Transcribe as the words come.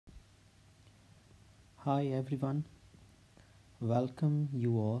Hi everyone, welcome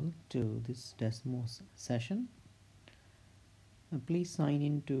you all to this Desmos session. Please sign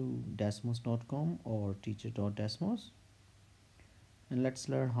in to desmos.com or teacher.desmos and let's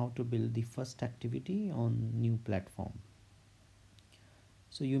learn how to build the first activity on new platform.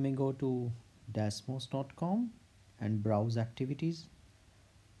 So you may go to desmos.com and browse activities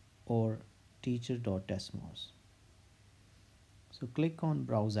or teacher.desmos. So click on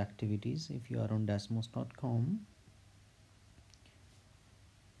browse activities if you are on desmos.com.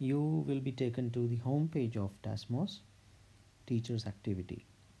 You will be taken to the home page of Desmos Teachers Activity.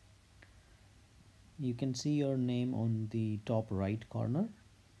 You can see your name on the top right corner.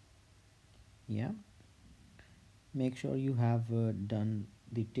 Yeah, make sure you have done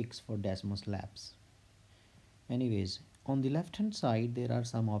the ticks for Desmos Labs. Anyways, on the left hand side there are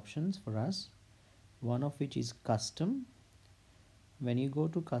some options for us, one of which is custom. When you go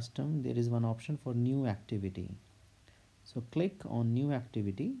to custom, there is one option for new activity. So click on new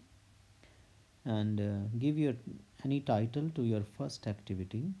activity and give your any title to your first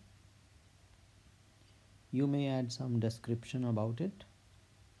activity. You may add some description about it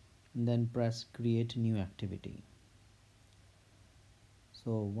and then press create new activity.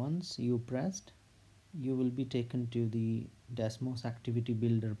 So once you pressed, you will be taken to the Desmos Activity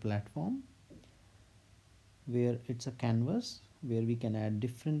Builder platform, where it's a canvas where we can add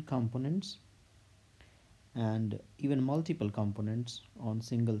different components and even multiple components on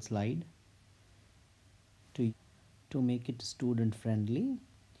single slide to make it student friendly.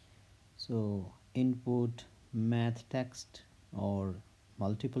 So input, math text or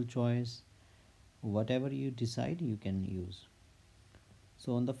multiple choice, whatever you decide you can use.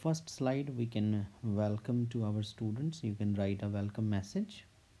 So on the first slide we can welcome to our students. You can write a welcome message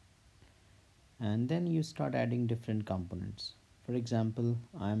and then you start adding different components. For example,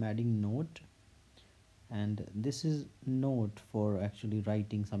 I am adding note, and this is note for actually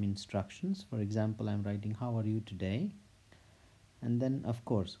writing some instructions. For example, I'm writing how are you today, and then of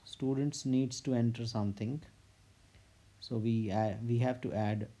course students needs to enter something, so we have to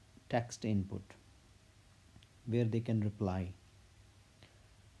add text input where they can reply.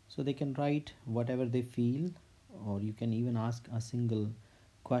 So they can write whatever they feel, or you can even ask a single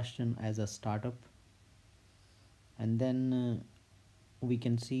question as a startup, and then we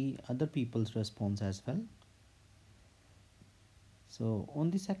can see other people's response as well. So on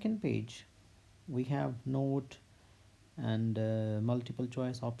the second page we have note and multiple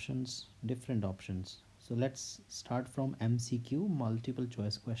choice options, different options. So let's start from MCQ, multiple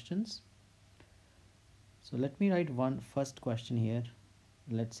choice questions. So let me write one first question here.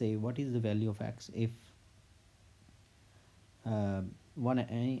 Let's say, what is the value of x if uh,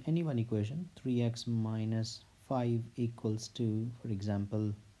 any one equation 3x minus 5 equals to, for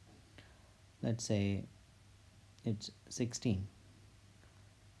example, let's say it's 16.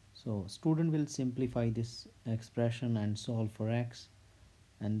 So student will simplify this expression and solve for x,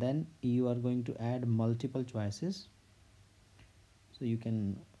 and then you are going to add multiple choices. So you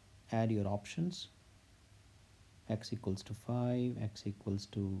can add your options: x equals to 5, x equals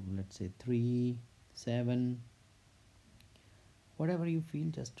to, let's say, 3, 7, whatever you feel,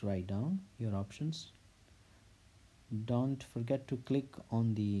 just write down your options. Don't forget to click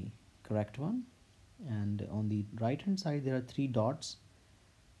on the correct one, and on the right hand side there are 3 dots.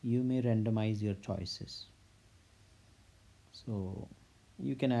 You may randomize your choices, so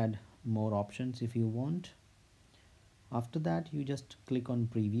you can add more options if you want. After that, you just click on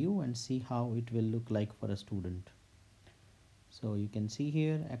preview and see how it will look like for a student. So you can see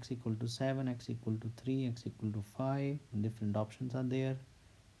here x equal to 7, x equal to 3, x equal to 5, different options are there,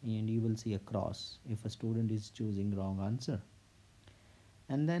 and you will see a cross if a student is choosing wrong answer.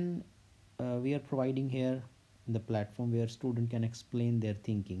 And then we are providing here the platform where student can explain their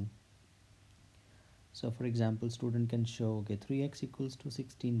thinking. So for example, student can show, okay, 3x equals to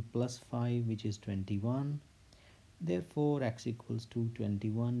 16 plus 5, which is 21. Therefore x equals to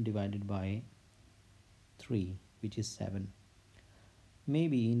 21 divided by 3, which is 7.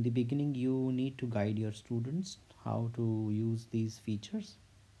 Maybe in the beginning you need to guide your students how to use these features,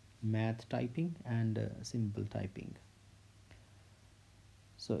 math typing and simple typing.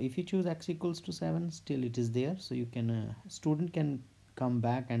 So if you choose x equals to 7, still it is there, so you can student can come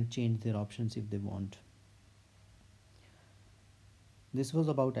back and change their options if they want. This was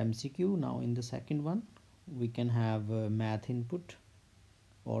about MCQ. Now in the second one we can have math input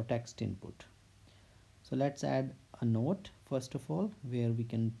or text input. So let's add a note first of all, where we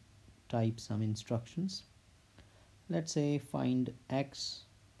can type some instructions. Let's say find x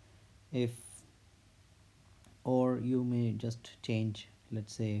if, or you may just change,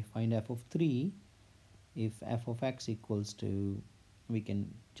 let's say find f of 3 if f of x equals to, we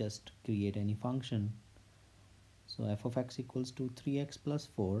can just create any function. So f of x equals to 3x plus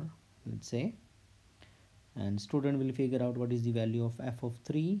 4, let's say, and student will figure out what is the value of f of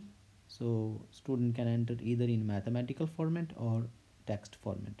 3. So student can enter either in mathematical format or text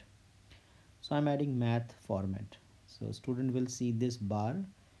format. So I'm adding math format. So student will see this bar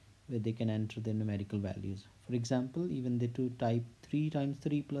where they can enter the numerical values. For example, even they to type 3 times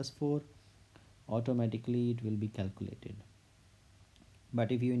 3 plus 4, automatically it will be calculated.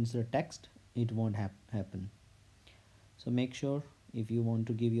 But if you insert text, it won't happen. So make sure, if you want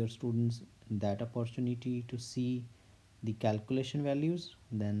to give your students that opportunity to see the calculation values,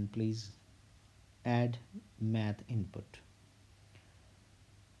 then please add math input.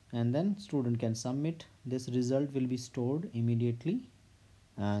 And then student can submit. This result will be stored immediately,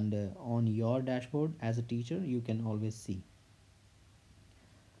 and on your dashboard as a teacher you can always see.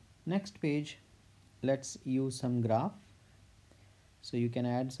 Next page, let's use some graph. So you can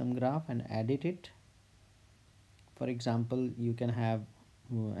add some graph and edit it. For example, you can have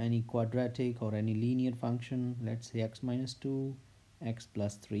any quadratic or any linear function. Let's say x minus 2, x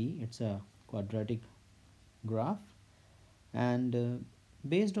plus 3. It's a quadratic graph, and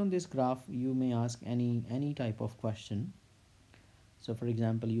based on this graph you may ask any type of question. So for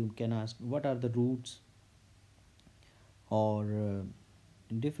example, you can ask what are the roots, or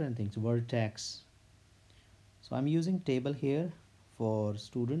different things, vertex. So I'm using table here for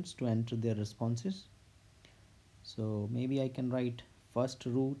students to enter their responses. So maybe I can write first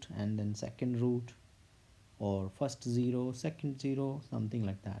root and then second root, or first 0, second 0, something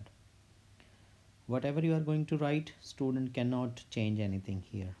like that. Whatever you are going to write, student cannot change anything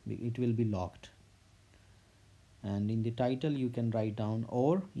here. It will be locked. And in the title you can write down,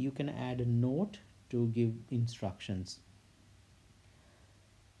 or you can add a note to give instructions.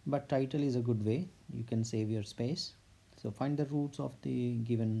 But title is a good way. You can save your space. So find the roots of the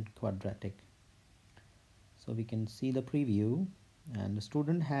given quadratic. So we can see the preview, and the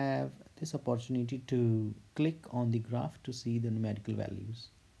student have this opportunity to click on the graph to see the numerical values.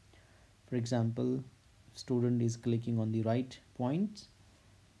 For example, student is clicking on the right points,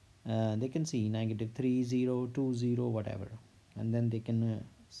 they can see -3, 0, 2, 0, whatever, and then they can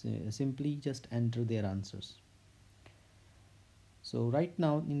simply just enter their answers. So right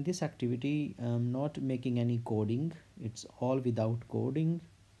now in this activity I'm not making any coding, it's all without coding,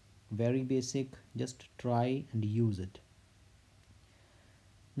 very basic, just try and use it.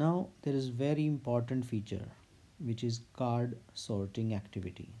 Now there is very important feature, which is card sorting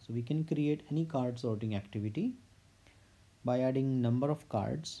activity. So we can create any card sorting activity by adding number of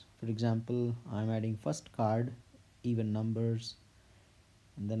cards. For example, I'm adding first card, even numbers,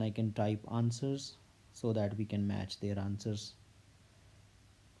 and then I can type answers so that we can match their answers.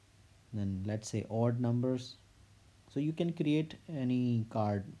 Then let's say odd numbers. So you can create any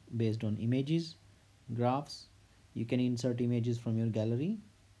card based on images, graphs. You can insert images from your gallery,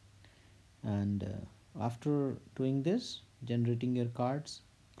 and after doing this, generating your cards,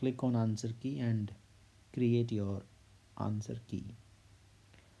 click on answer key and create your answer key.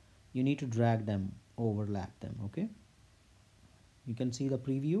 You need to drag them, overlap them. Okay, you can see the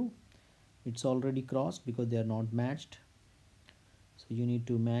preview, it's already crossed because they are not matched. So you need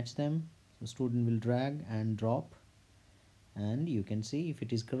to match them. So student will drag and drop, and you can see if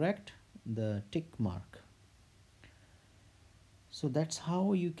it is correct, the tick mark. So that's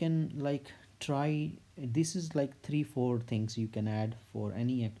how you can like try. This is like 3-4 things you can add for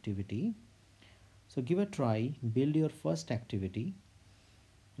any activity. So give a try, build your first activity,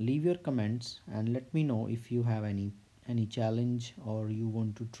 leave your comments and let me know if you have any challenge or you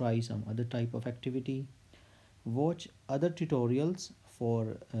want to try some other type of activity. Watch other tutorials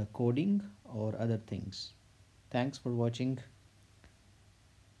for coding or other things. Thanks for watching.